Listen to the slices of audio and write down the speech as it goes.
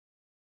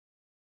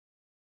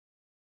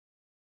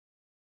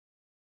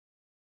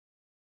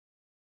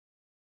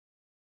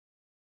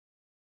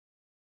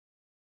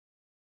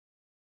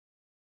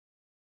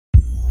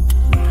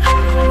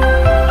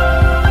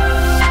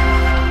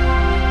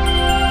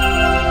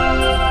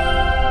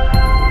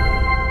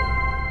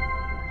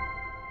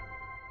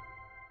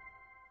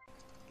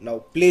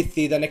Please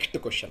see the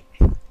next question.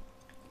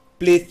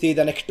 Please see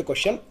the next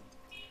question.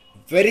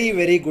 Very,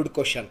 very good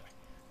question.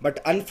 But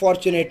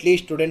unfortunately,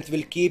 students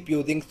will keep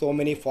using so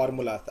many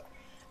formulas.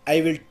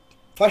 I will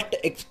first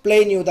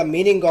explain you the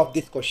meaning of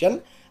this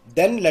question.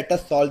 Then let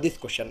us solve this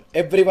question.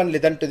 Everyone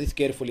listen to this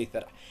carefully,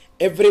 sir.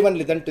 Everyone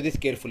listen to this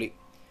carefully.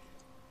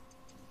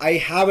 I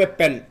have a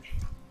pen.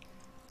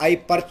 I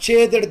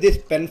purchased this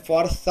pen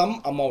for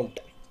some amount.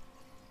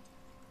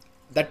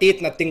 That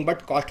is nothing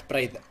but cost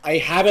price. I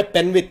have a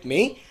pen with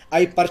me.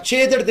 I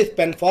purchased this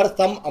pen for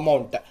some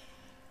amount.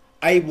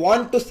 I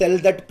want to sell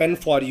that pen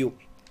for you.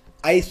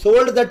 I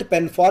sold that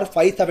pen for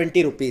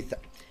 570 rupees.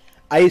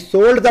 I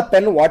sold the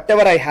pen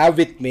whatever I have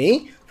with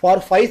me for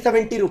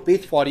 570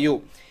 rupees for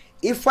you.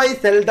 If I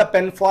sell the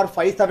pen for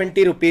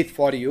 570 rupees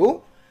for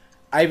you,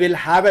 I will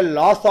have a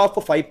loss of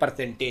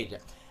 5%.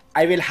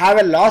 I will have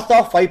a loss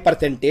of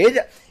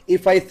 5%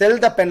 if I sell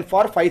the pen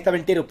for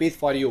 570 rupees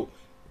for you.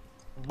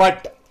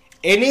 But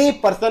any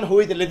person who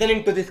is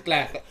listening to this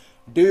class,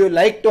 do you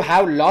like to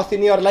have loss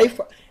in your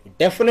life?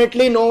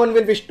 Definitely no one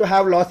will wish to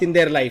have loss in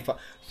their life.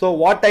 So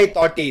what I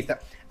thought is,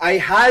 I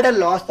had a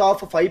loss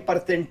of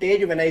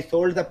 5% when I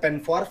sold the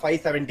pen for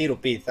 570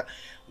 rupees.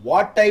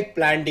 What I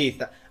planned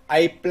is,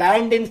 I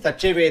planned in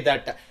such a way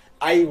that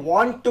I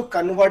want to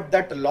convert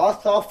that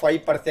loss of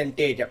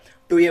 5%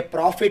 to a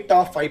profit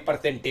of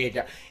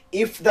 5%.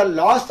 If the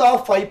loss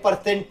of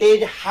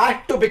 5%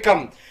 had to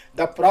become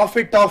the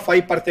profit of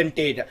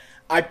 5%,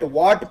 at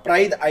what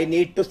price I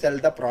need to sell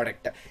the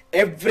product?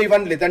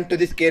 Everyone listen to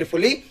this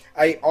carefully.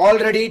 I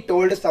already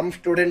told some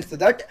students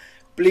that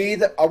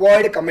please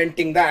avoid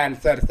commenting the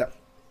answers.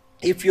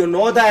 If you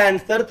know the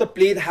answer, so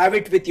please have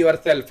it with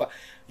yourself.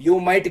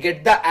 You might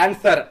get the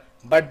answer,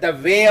 but the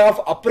way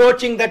of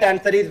approaching that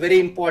answer is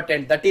very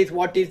important. That is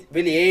what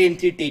will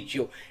ANC teach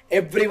you.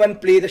 Everyone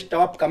please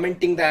stop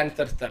commenting the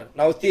answers, sir.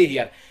 Now see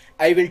here,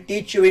 I will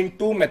teach you in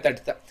two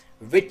methods.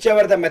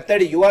 Whichever the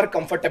method you are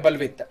comfortable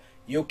with,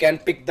 you can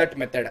pick that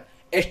method.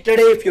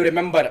 Yesterday, if you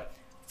remember,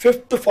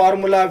 fifth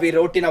formula we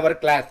wrote in our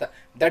class.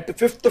 That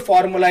fifth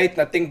formula is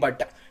nothing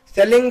but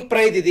selling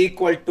price is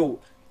equal to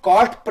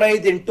cost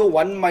price into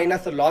 1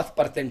 minus loss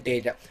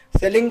percentage.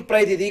 Selling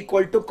price is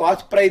equal to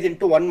cost price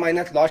into 1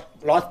 minus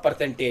loss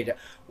percentage.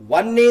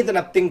 1 is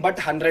nothing but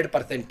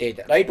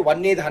 100%, right?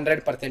 1 is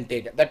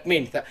 100%. That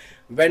means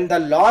when the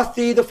loss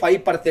is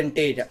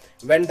 5%,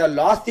 when the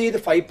loss is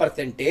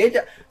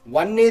 5%,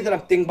 1 is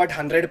nothing but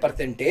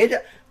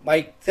 100%.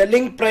 My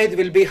selling price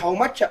will be how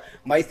much?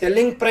 My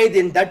selling price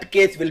in that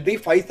case will be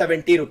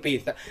 570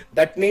 rupees.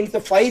 That means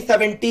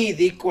 570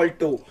 is equal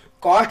to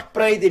cost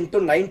price into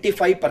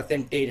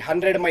 95%.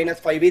 100 minus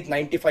 5 is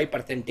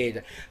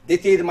 95%.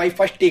 This is my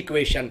first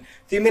equation.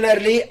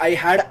 Similarly, I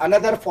had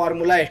another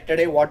formula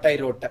yesterday what I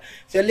wrote.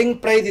 Selling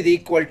price is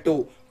equal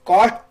to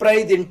cost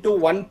price into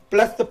 1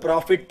 plus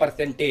profit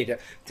percentage.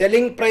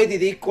 Selling price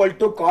is equal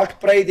to cost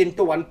price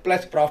into 1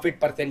 plus profit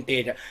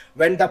percentage.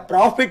 When the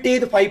profit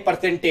is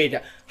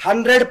 5%,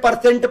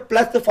 100%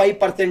 plus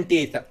 5%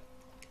 is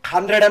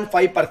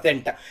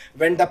 105%.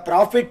 When the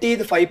profit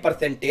is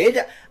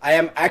 5%, I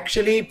am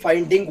actually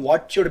finding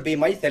what should be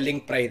my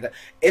selling price.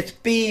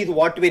 SP is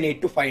what we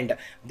need to find.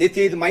 This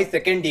is my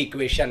second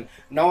equation.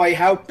 Now I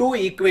have two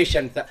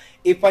equations.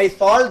 If I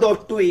solve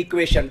those two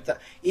equations,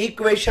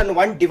 equation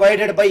 1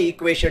 divided by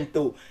equation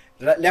 2,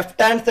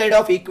 left hand side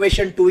of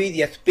equation 2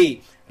 is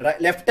SP.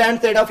 Left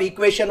hand side of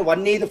equation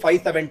 1 is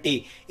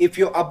 570. If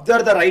you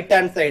observe the right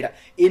hand side,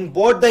 in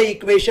both the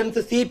equations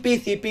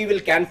CP will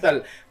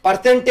cancel,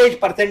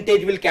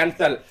 percentage will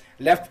cancel.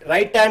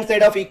 Right hand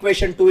side of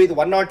equation 2 is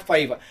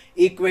 105,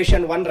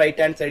 equation 1 right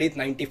hand side is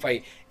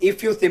 95.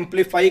 If you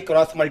simplify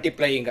cross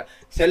multiplying,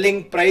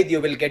 selling price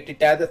you will get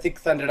it as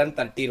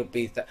 630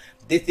 rupees.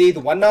 This is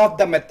one of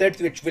the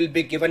methods which will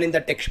be given in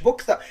the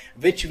textbooks,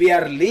 which we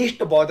are least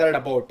bothered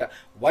about.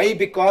 Why?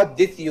 Because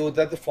this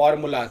uses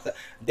formulas.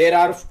 There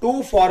are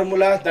two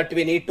formulas that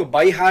we need to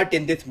by heart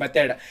in this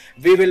method.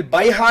 We will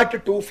by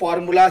heart two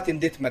formulas in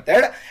this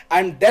method,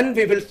 and then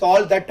we will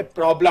solve that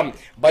problem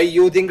by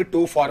using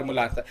two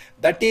formulas.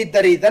 That is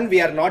the reason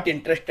we are not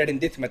interested in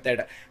this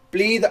method.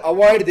 Please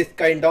avoid this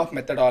kind of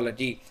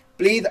methodology.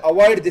 Please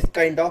avoid this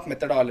kind of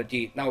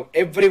methodology. Now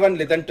everyone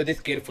listen to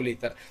this carefully,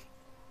 sir.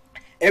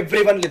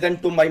 Everyone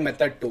listen to my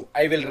method too.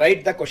 I will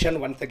write the question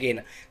once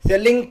again.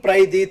 Selling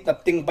price is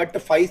nothing but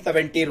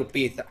 570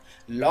 rupees.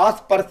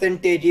 Loss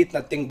percentage is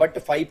nothing but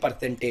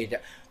 5%.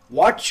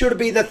 What should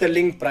be the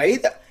selling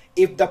price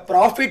if the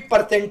profit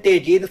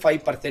percentage is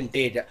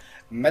 5%?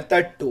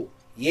 Method 2.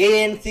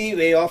 ANC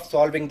way of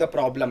solving the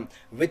problem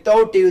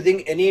without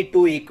using any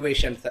two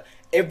equations.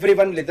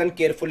 Everyone listen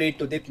carefully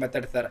to this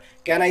method, sir.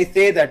 Can I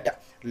say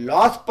that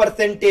loss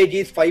percentage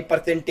is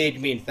 5%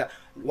 means,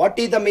 what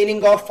is the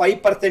meaning of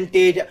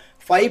 5%?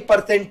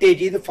 5%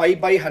 is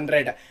 5 by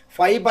 100.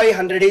 5 by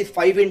 100 is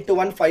 5 into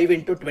 1, 5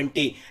 into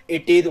 20.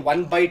 It is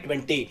 1 by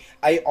 20.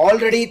 I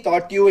already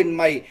taught you in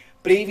my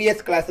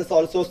previous classes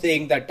also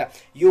saying that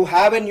you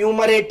have a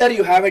numerator,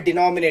 you have a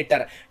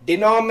denominator.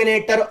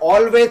 Denominator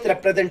always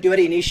represent your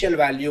initial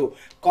value.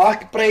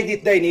 Cost price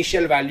is the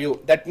initial value.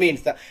 That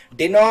means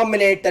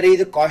denominator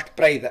is cost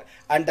price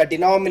and the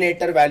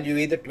denominator value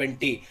is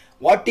 20.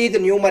 What is the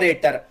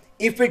numerator?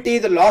 If it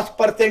is loss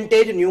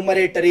percentage,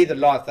 numerator is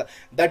loss.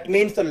 That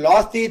means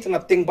loss is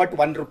nothing but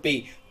 1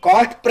 rupee.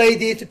 Cost price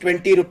is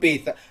 20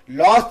 rupees.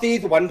 Loss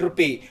is 1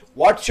 rupee.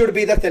 What should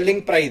be the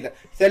selling price?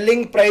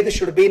 Selling price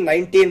should be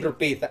 19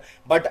 rupees.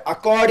 But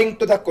according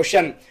to the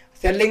question,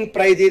 selling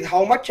price is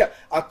how much?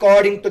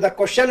 According to the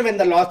question, when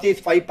the loss is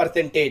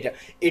 5%,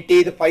 it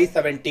is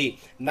 570.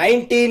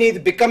 19 is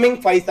becoming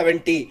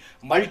 570.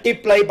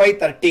 Multiply by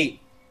 30.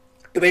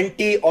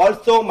 20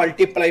 also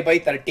multiply by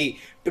 30.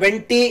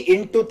 20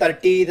 into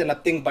 30 is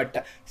nothing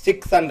but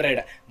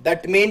 600.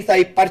 That means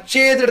I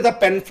purchased the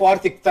pen for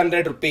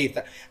 600 rupees.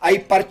 I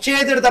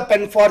purchased the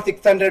pen for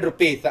 600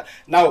 rupees.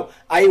 Now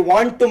I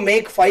want to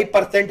make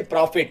 5%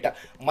 profit.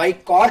 My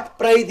cost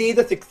price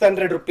is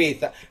 600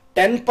 rupees.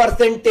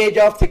 10%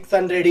 of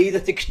 600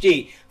 is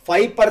 60.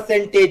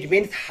 5%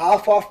 means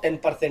half of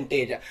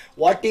 10%.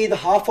 What is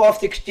half of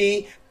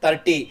 60?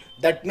 30.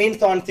 That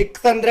means on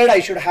 600 I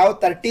should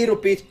have 30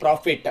 rupees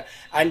profit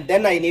and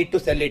then I need to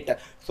sell it.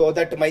 So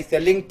that my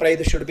selling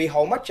price should be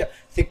how much?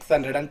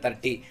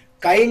 630.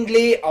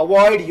 Kindly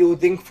avoid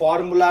using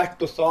formulas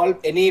to solve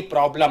any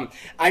problem,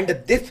 and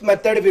this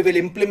method we will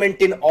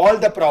implement in all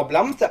the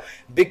problems,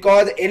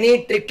 because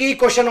any tricky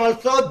question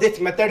also this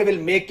method will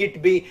make it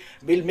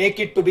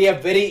to be a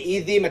very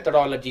easy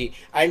methodology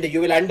and you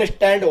will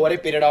understand over a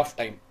period of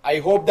time. I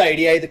hope the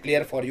idea is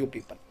clear for you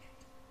people.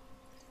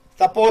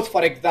 Suppose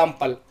for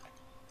example,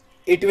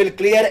 it will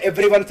clear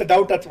everyone's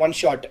doubt at one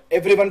shot.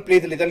 Everyone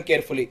please listen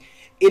carefully.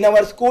 In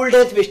our school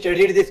days we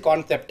studied this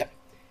concept.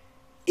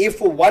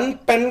 If one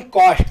pen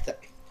costs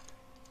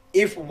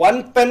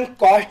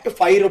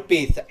 5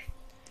 rupees,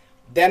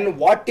 then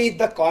what is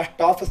the cost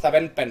of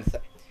 7 pens?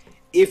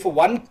 If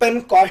one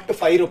pen costs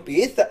 5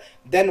 rupees,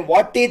 then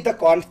what is the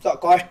cost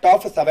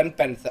of 7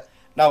 pens?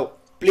 Now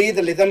please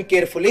listen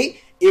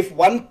carefully. If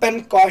one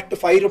pen costs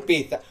 5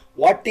 rupees,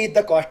 what is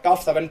the cost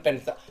of 7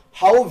 pens?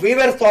 How we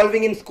were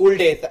solving in school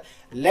days?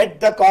 Let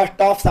the cost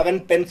of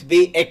 7 pens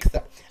be x,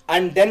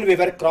 and then we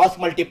were cross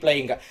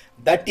multiplying.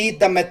 That is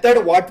the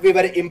method what we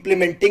were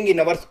implementing in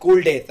our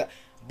school days.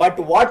 But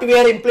what we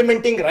are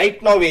implementing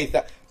right now is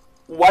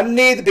 1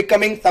 is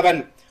becoming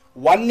 7.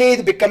 1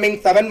 is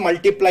becoming 7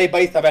 multiply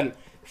by 7.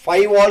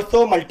 5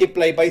 also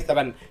multiply by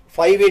 7.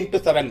 5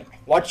 into 7.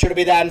 What should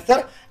be the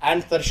answer?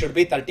 Answer should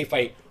be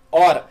 35.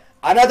 Or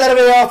another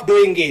way of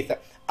doing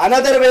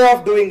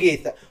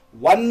is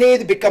 1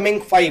 is becoming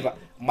 5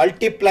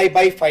 multiply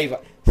by 5.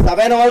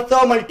 7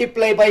 also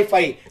multiply by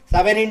 5.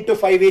 7 into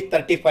 5 is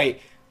 35.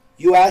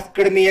 You asked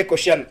me a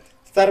question,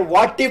 sir,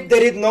 what if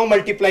there is no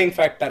multiplying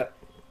factor?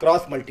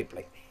 Cross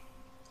multiply.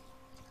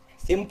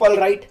 Simple,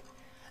 right?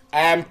 I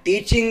am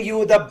teaching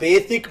you the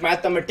basic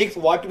mathematics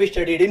what we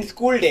studied in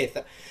school days.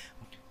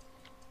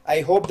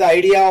 I hope the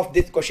idea of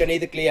this question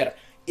is clear.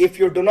 If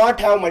you do not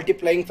have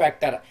multiplying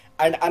factor,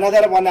 and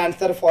another one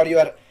answer for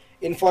your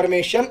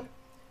information,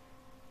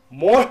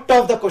 most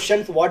of the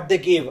questions what they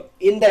give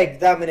in the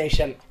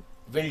examination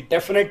will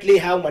definitely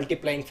have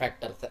multiplying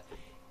factors.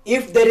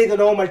 If there is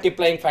no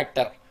multiplying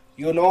factor,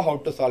 you know how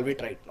to solve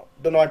it right now.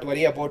 Do not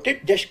worry about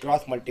it, just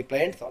cross multiply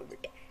and solve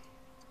it.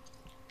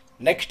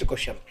 Next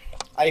question.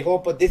 I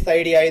hope this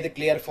idea is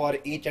clear for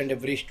each and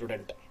every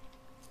student.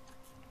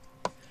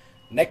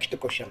 Next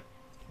question.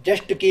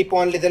 Just to keep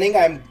on listening,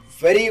 I am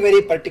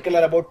very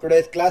particular about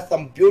today's class.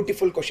 Some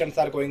beautiful questions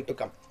are going to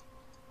come.